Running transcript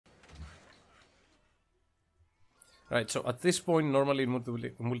Right, so at this point, normally in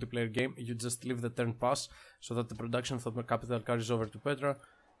multiplayer game, you just leave the turn pass so that the production of the capital carries over to Petra.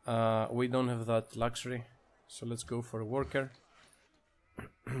 We don't have that luxury, so let's go for a worker.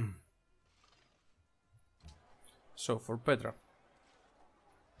 So for Petra,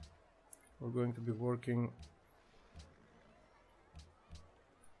 we're going to be working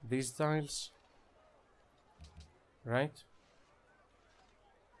these tiles, right?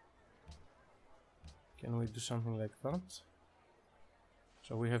 Can we do something like that?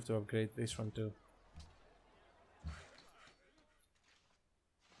 So we have to upgrade this one too.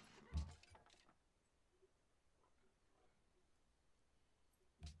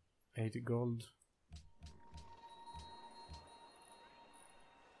 $80 gold.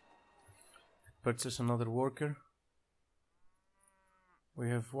 Purchase another worker. We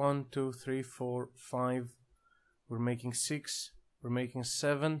have 1, 2, 3, 4, 5. We're making 6. We're making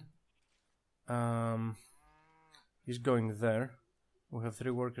 7. He's going there. We have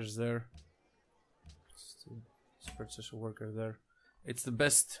 3 workers there. Let's purchase a worker there. It's the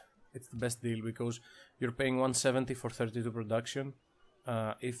best deal because you're paying 170 for 32 production.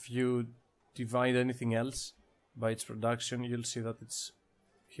 If you divide anything else by its production, you'll see that it's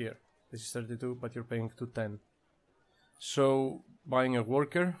here. This is 32, but you're paying 210. So buying a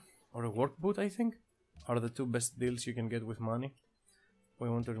worker or a work boot, I think, are the 2 best deals you can get with money. We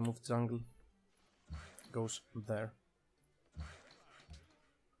want to remove jungle. Goes there.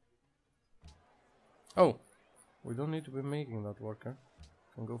 Oh, we don't need to be making that worker.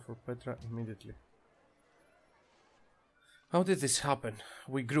 Can go for Petra immediately. How did this happen?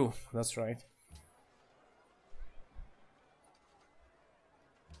 We grew, that's right.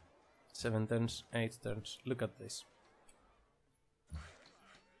 7 turns, 8 turns. Look at this.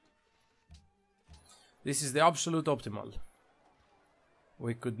 This is the absolute optimal.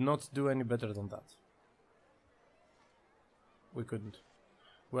 We could not do any better than that. We couldn't.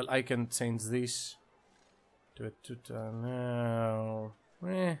 Well, I can change this to a 2-turn. No.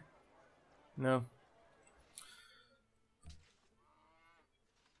 No.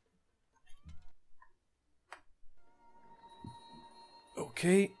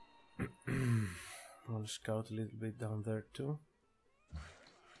 Okay. I'll scout a little bit down there too.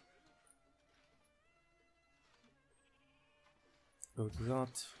 Go to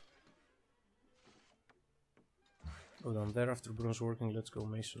that. Go down there after bronze working. Let's go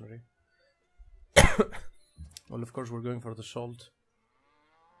masonry. Well, of course, we're going for the salt.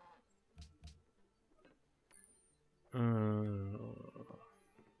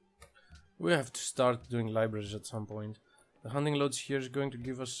 We have to start doing libraries at some point. The hunting lodge here is going to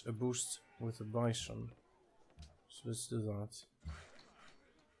give us a boost with a bison. So let's do that.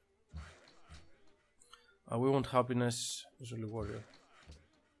 We want happiness, Zulu warrior.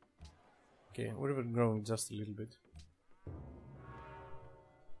 Okay, we're even growing just a little bit.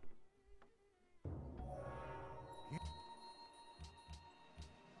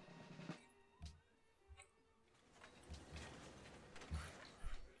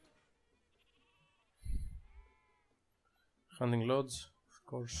 Hunting lodge, of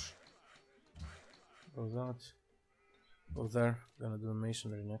course. Go that. Go there. Gonna do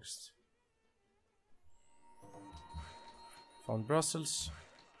masonry next. Found Brussels.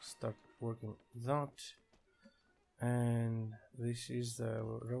 Start working that. And this is the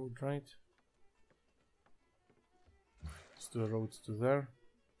road, right? Let's do a road to there.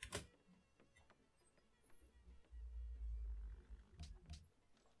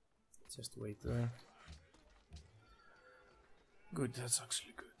 Just wait there. Good, that's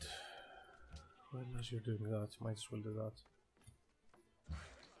actually good. Well, as you're doing that, you might as well do that.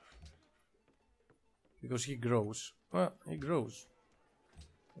 Because he grows. Well, he grows.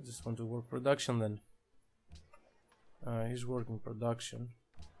 I just want to work production then. He's working production.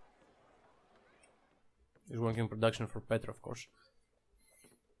 He's working production for Petra, of course.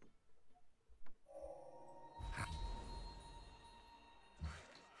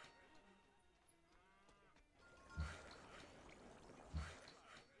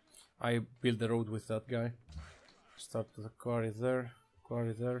 I build the road with that guy. Start with the quarry there,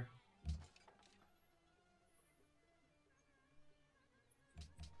 quarry there.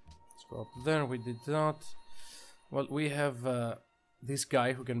 Let's go up there, we did that. Well, we have this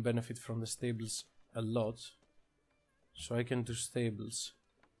guy who can benefit from the stables a lot. So I can do stables.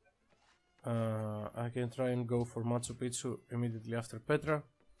 I can try and go for Machu Picchu immediately after Petra,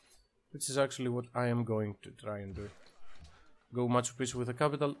 which is actually what I am going to try and do. Go Machu Picchu with a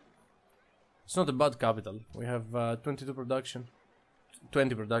capital. It's not a bad capital. We have 22 production.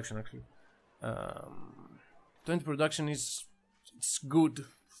 20 production actually. 20 production is it's good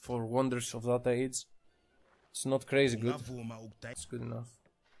for wonders of that age. It's not crazy good. It's good enough.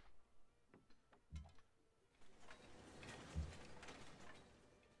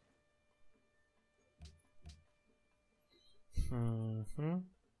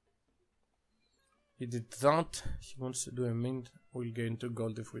 He did that. He wants to do a mint. We'll gain 2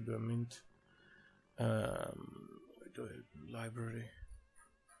 gold if we do a mint. We do a library.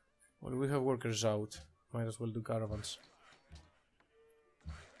 Well, we have workers out. Might as well do caravans.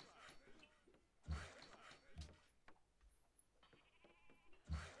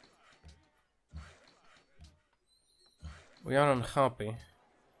 We are unhappy.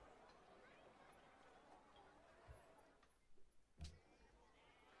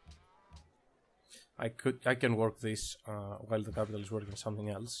 I can work this while the capital is working something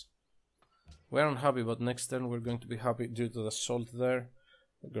else. We're unhappy, but next turn we're going to be happy due to the salt there.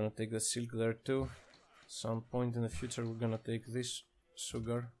 We're gonna take the silk there too. Some point in the future we're gonna take this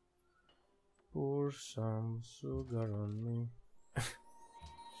sugar. Pour some sugar on me.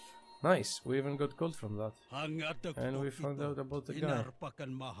 Nice, we even got gold from that. And we found out about the guy.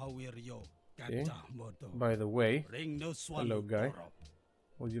 Okay. By the way, hello guy.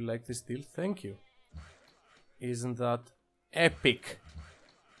 Would you like this deal? Thank you. Isn't that epic?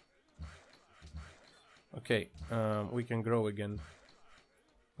 Okay, we can grow again.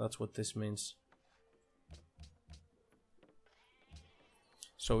 That's what this means.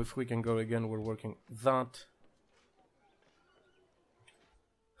 So if we can go again, we're working that.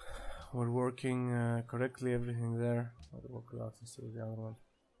 We're working correctly, everything there. I'll work that instead of the other one.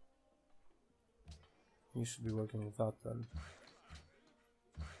 You should be working with that then.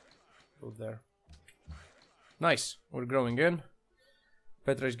 Go there. Nice, we're growing in.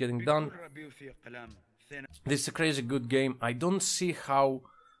 Petra is getting done. This is a crazy good game. I don't see how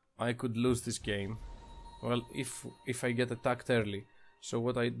I could lose this game. Well, if I get attacked early. So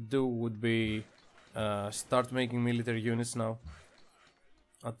what I do would be start making military units now.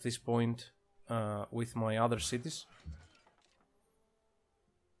 At this point, with my other cities.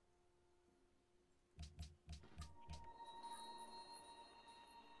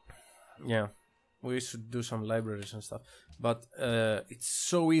 Yeah, we should do some libraries and stuff. But it's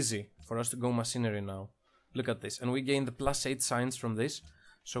so easy for us to go machinery now. Look at this. And we gain the +8 science from this.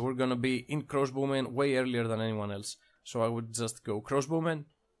 So we're gonna be in crossbowmen way earlier than anyone else. So I would just go crossbowmen,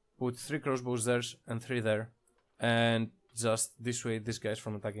 put 3 crossbows there and 3 there. And just dissuade these guys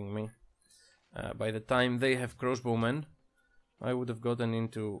from attacking me. By the time they have crossbowmen, I would have gotten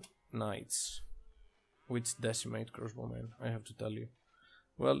into knights. Which decimate crossbowmen, I have to tell you.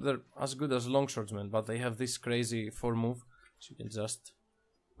 Well, they're as good as longswordsmen, but they have this crazy 4 move. So you can just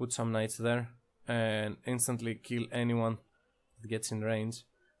put some knights there and instantly kill anyone that gets in range.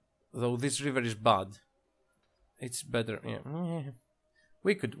 Though this river is bad. It's better, yeah.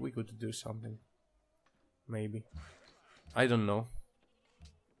 We could do something. Maybe. I don't know.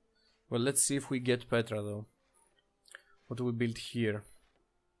 Well, let's see if we get Petra though. What do we build here?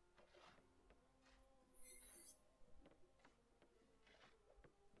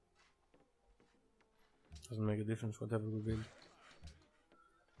 Doesn't make a difference whatever we build.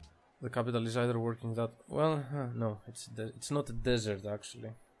 The capital is either working that well. No, it's not a desert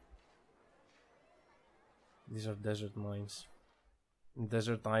actually. These are desert mines.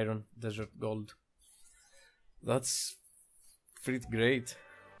 Desert iron, desert gold. That's pretty great.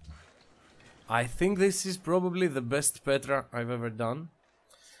 I think this is probably the best Petra I've ever done.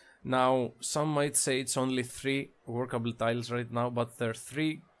 Now, some might say it's only 3 workable tiles right now, but there are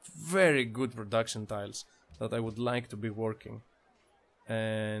 3 very good production tiles that I would like to be working.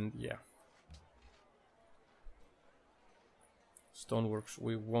 And yeah. Stoneworks,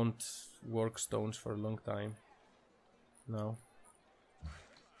 we won't work stones for a long time. No.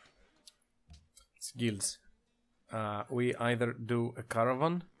 It's guilds. We either do a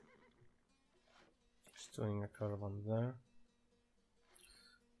caravan. Just doing a caravan there.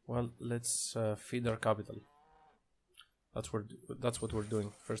 Well, let's feed our capital. That's what we're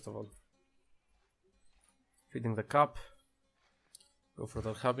doing first of all. Feeding the cap. Go for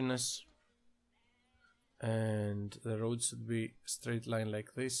that happiness. And the road should be a straight line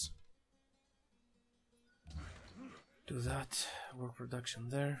like this. Do that. Work production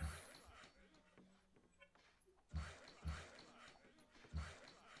there.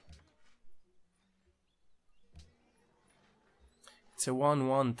 It's a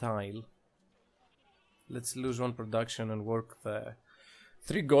 1-1 tile. Let's lose 1 production and work the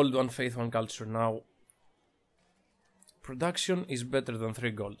 3 gold, 1 faith, 1 culture. Now, production is better than 3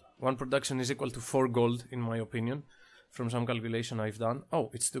 gold. 1 production is equal to 4 gold, in my opinion, from some calculation I've done.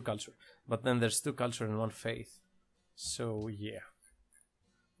 Oh, it's 2 culture. But then there's 2 culture and 1 faith. So, yeah.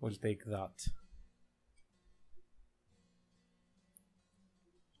 We'll take that.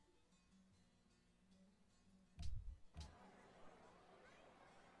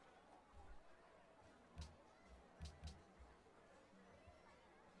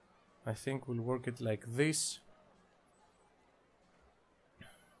 I think we'll work it like this.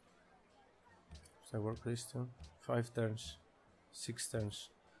 So I work this too. 5 turns, 6 turns.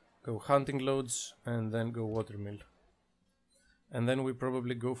 Go hunting loads and then go watermill. And then we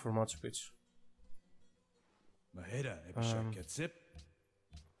probably go for Machu Picchu.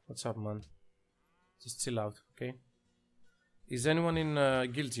 What's up, man? Just chill out, okay? Is anyone in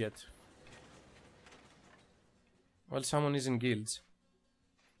guilds yet? Well, someone is in guilds.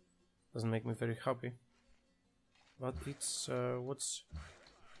 Doesn't make me very happy. But it's what's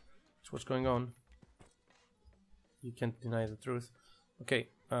going on. You can't deny the truth. Okay,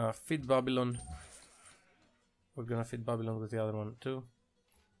 feed Babylon. We're gonna feed Babylon with the other one too.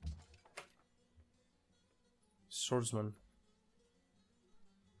 Swordsman.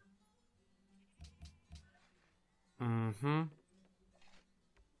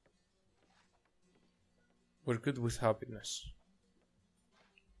 We're good with happiness.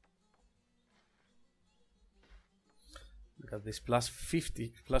 Look at this, plus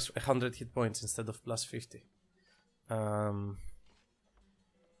 50, plus 100 hit points instead of plus 50. Let's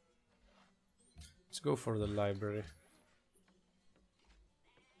go for the library.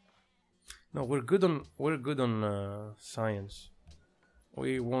 No, we're good on science.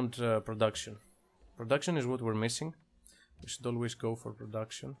 We want production. Production is what we're missing. We should always go for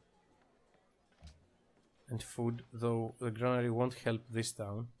production. And food, though the granary won't help this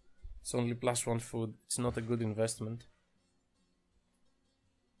town. It's only plus 1 food. It's not a good investment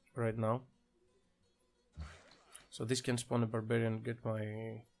right now. So this can spawn a barbarian, get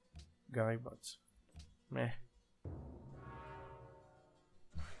my guy, but meh.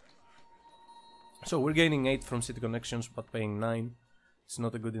 So we're gaining 8 from city connections, but paying 9. It's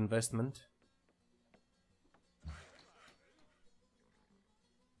not a good investment.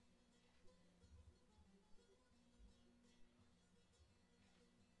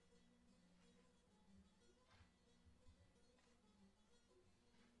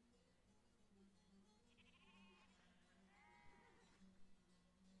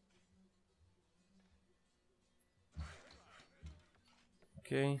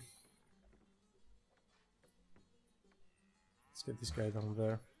 Okay. Let's get this guy down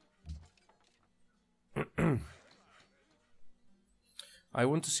there. I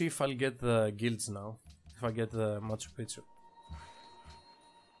want to see if I'll get the guilds now. If I get the Machu Picchu.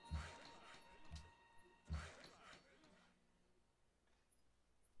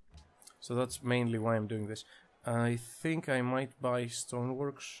 So that's mainly why I'm doing this. I think I might buy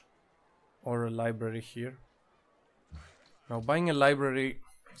Stoneworks or a library here. Now buying a library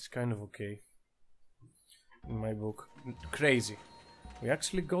is kind of okay in my book. Crazy. We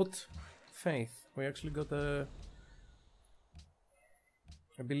actually got faith. We actually got a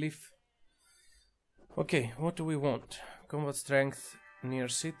belief. Okay, what do we want? Combat strength near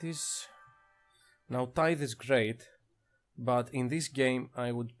cities. Now tithe is great, but in this game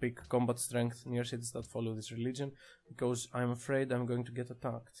I would pick combat strength near cities that follow this religion, because I'm afraid I'm going to get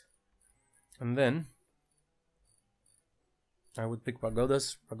attacked. And then I would pick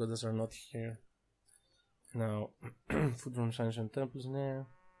pagodas. Pagodas are not here. Now, food from shrines and temples now.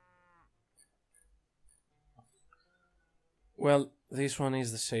 Well, this one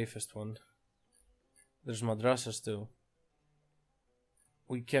is the safest one. There's madrasas too.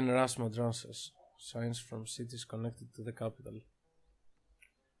 We can rush madrasas. Signs from cities connected to the capital.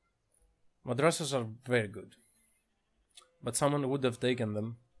 Madrasas are very good, but someone would have taken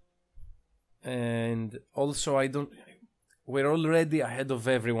them. And also we're already ahead of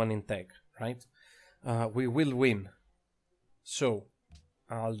everyone in tech, right? We will win. So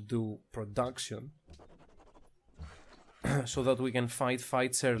I'll do production so that we can fight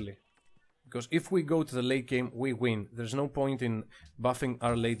fights early. Because if we go to the late game, we win. There's no point in buffing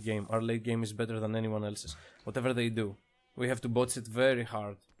our late game. Our late game is better than anyone else's. Whatever they do, we have to botch it very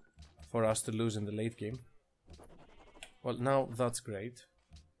hard for us to lose in the late game. Well, now that's great.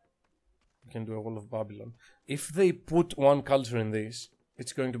 We can do a wall of Babylon. If they put one culture in this,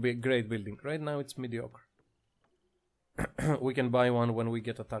 it's going to be a great building. Right now it's mediocre. We can buy one when we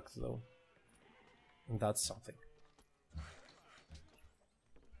get attacked though. And that's something.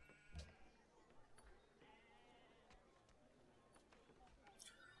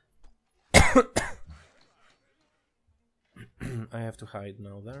 I have to hide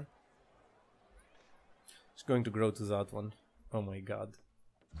now there. It's going to grow to that one. Oh my god.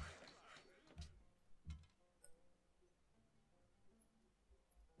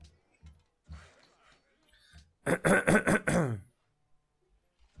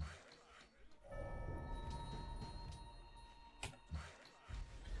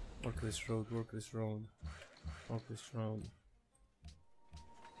 Work this road, work this road, work this road.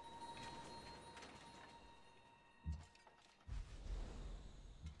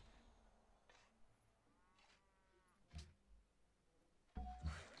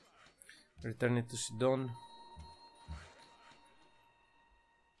 Return it to Sidon.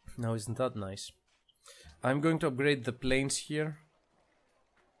 Now isn't that nice? I'm going to upgrade the planes here.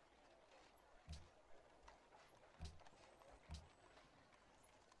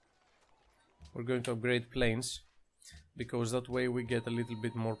 We're going to upgrade planes because that way we get a little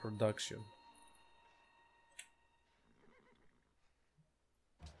bit more production.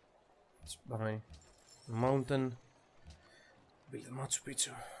 Let's buy a mountain, build a Machu Picchu.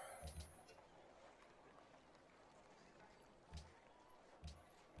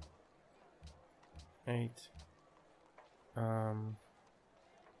 Eight.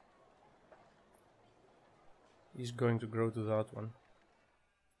 He's going to grow to that one.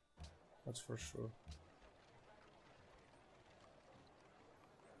 That's for sure.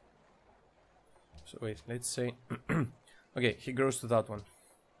 So wait, let's say okay, he grows to that one.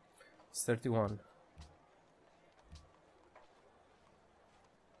 It's 31.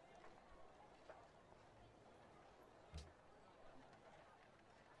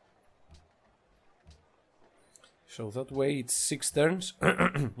 So that way it's 6 turns.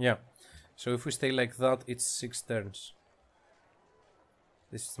 Yeah. So if we stay like that, it's 6 turns.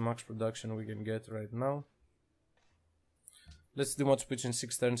 This is the max production we can get right now. Let's do Machu Picchu in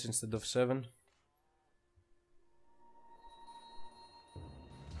 6 turns instead of 7.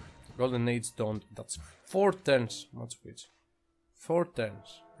 Golden Age don't. That's 4 turns, Machu Picchu. 4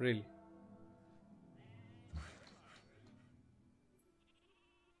 turns, really.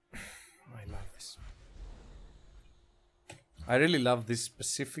 I love this. I really love this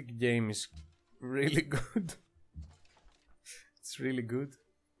specific game. Is really good. It's really good.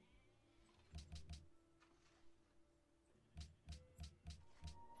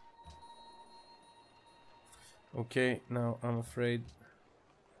 Okay, now I'm afraid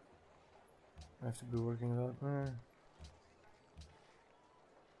I have to be working that.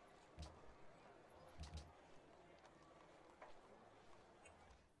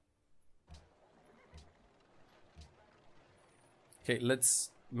 Okay,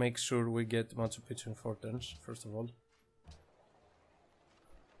 let's make sure we get Machu Picchu in 4 turns, first of all.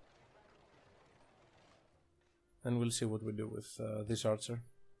 And we'll see what we do with this archer.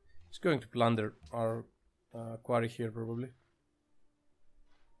 He's going to plunder our quarry here, probably.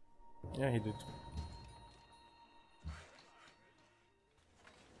 Yeah, he did.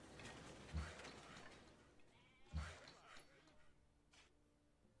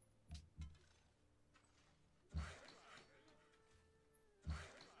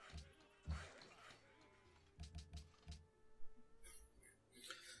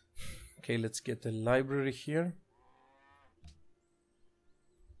 Okay, let's get a library here.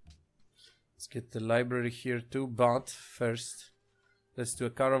 Let's get the library here too, but first let's do a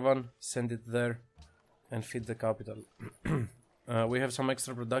caravan, send it there, and feed the capital. We have some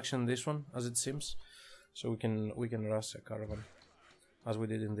extra production in this one, as it seems, so we can rush a caravan, as we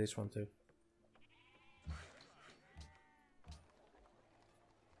did in this one too.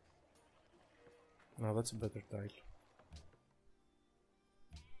 Now that's a better tile.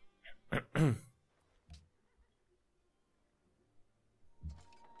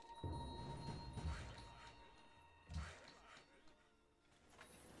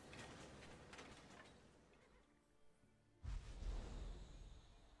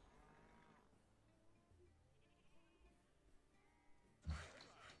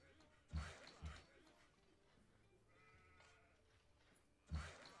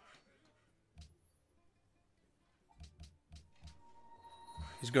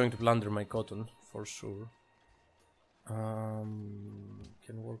 He's going to plunder my cotton, for sure. Can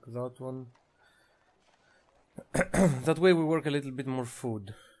work that one. That way we work a little bit more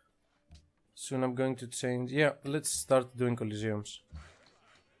food. Soon I'm going to change... Yeah, let's start doing coliseums.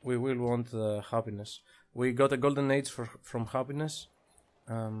 We will want happiness. We got a golden age from happiness.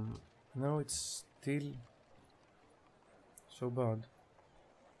 No, it's still so bad.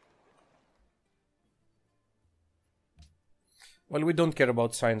 Well, we don't care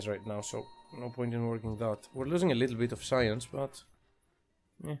about science right now, so no point in working that. We're losing a little bit of science, but...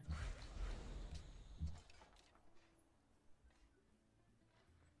 yeah.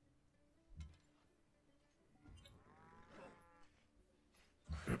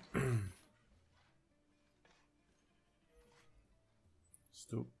 Let's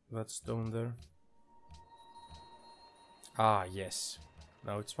do that stone there. Ah, yes.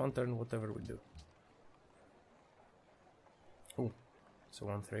 Now it's one turn, whatever we do. Oh, it's a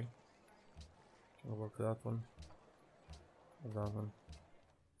 1-3. Can work that one. Or that one.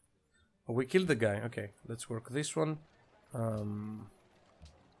 Oh, we killed the guy. Okay, let's work this one.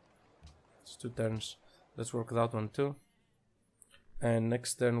 It's 2 turns. Let's work that one too. And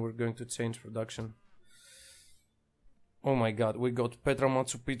next turn we're going to change production. Oh my god, we got Petra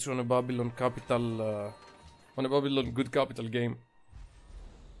Machu Picchu on a Babylon capital, on a Babylon good capital game.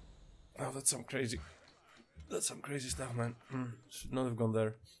 Oh, that's some crazy stuff, man. Should not have gone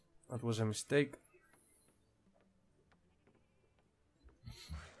there. That was a mistake.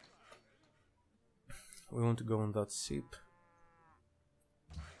 We want to go on that ship.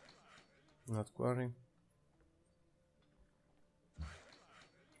 Not quarry.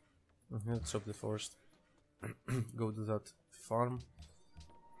 Let's chop the forest. Go to that farm.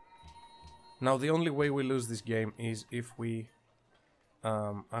 Now the only way we lose this game is if we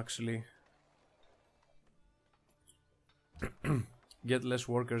actually get less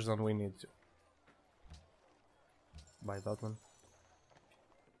workers than we need to. Buy that one.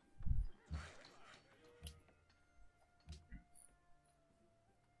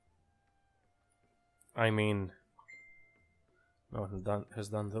 I mean, no one has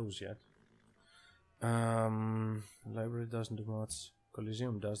done those yet. Library doesn't do much.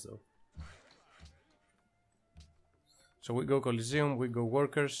 Coliseum does though. So we go Coliseum, we go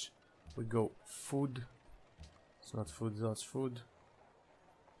workers, we go food. It's not food, that's food.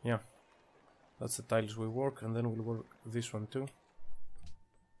 Yeah, that's the tiles we work, and then we'll work this one too.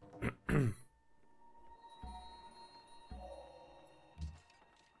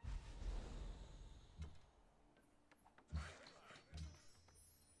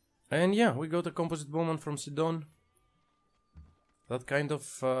 And yeah, we got a composite bowman from Sidon. That kind of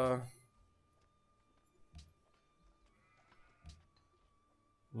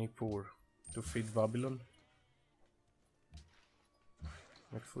Nippur to feed Babylon.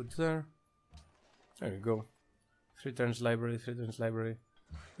 Make food there. There you go. 3 turns library, 3 turns library.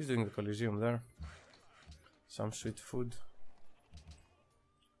 He's doing the Coliseum there. Some sweet food.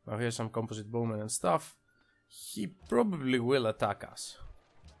 Now here's some composite bowman and stuff. He probably will attack us.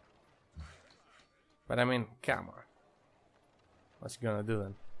 But I mean, come on. What's he gonna do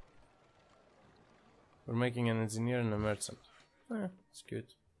then? We're making an engineer and a merchant. It's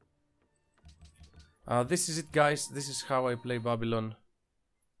cute. This is it, guys. This is how I play Babylon.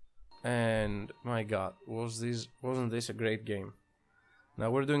 And my god, wasn't this a great game?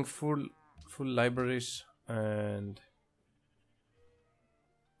 Now we're doing full libraries, and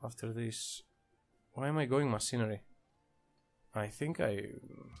after this, why am I going machinery? I think I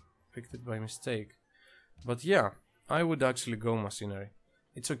picked it by mistake. But yeah, I would actually go machinery.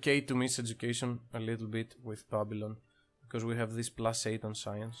 It's okay to miss education a little bit with Babylon, because we have this +8 on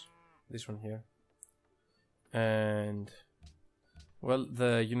science, this one here. And well,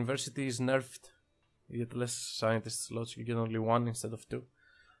 the university is nerfed. You get less scientist slots, you get only 1 instead of 2.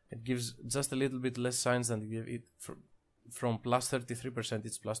 It gives just a little bit less science than you give it from +33%,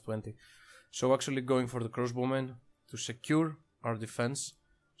 it's +20. So actually going for the crossbowmen to secure our defense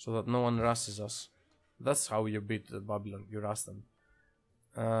so that no one rushes us. That's how you beat the Babylon, you rush them.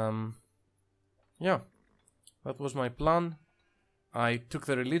 Yeah, that was my plan. I took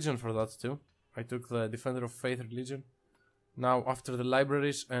the religion for that too. I took the Defender of Faith religion. Now after the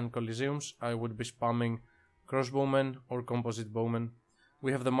libraries and coliseums, I would be spamming crossbowmen or composite bowmen.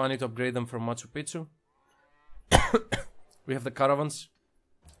 We have the money to upgrade them from Machu Picchu. We have the caravans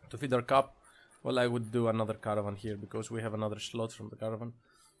to feed our cap. Well, I would do another caravan here because we have another slot from the caravan.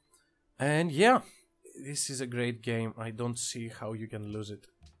 And yeah, this is a great game. I don't see how you can lose it.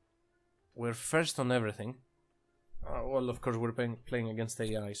 We're first on everything. Well, of course, we're playing against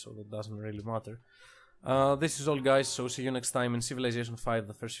AI, so that doesn't really matter. This is all, guys, so see you next time in Civilization 5,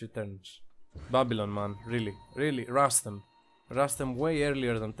 the first few turns. Babylon, man, really, really, rush them. Rush them way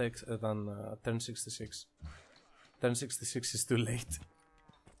earlier than turn 66. Turn 66 is too late.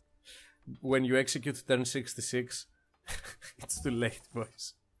 When you execute turn 66, it's too late,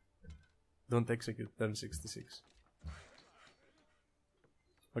 boys. Don't execute turn 66.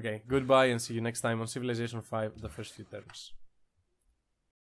 Okay, goodbye and see you next time on Civilization 5, the first few turns.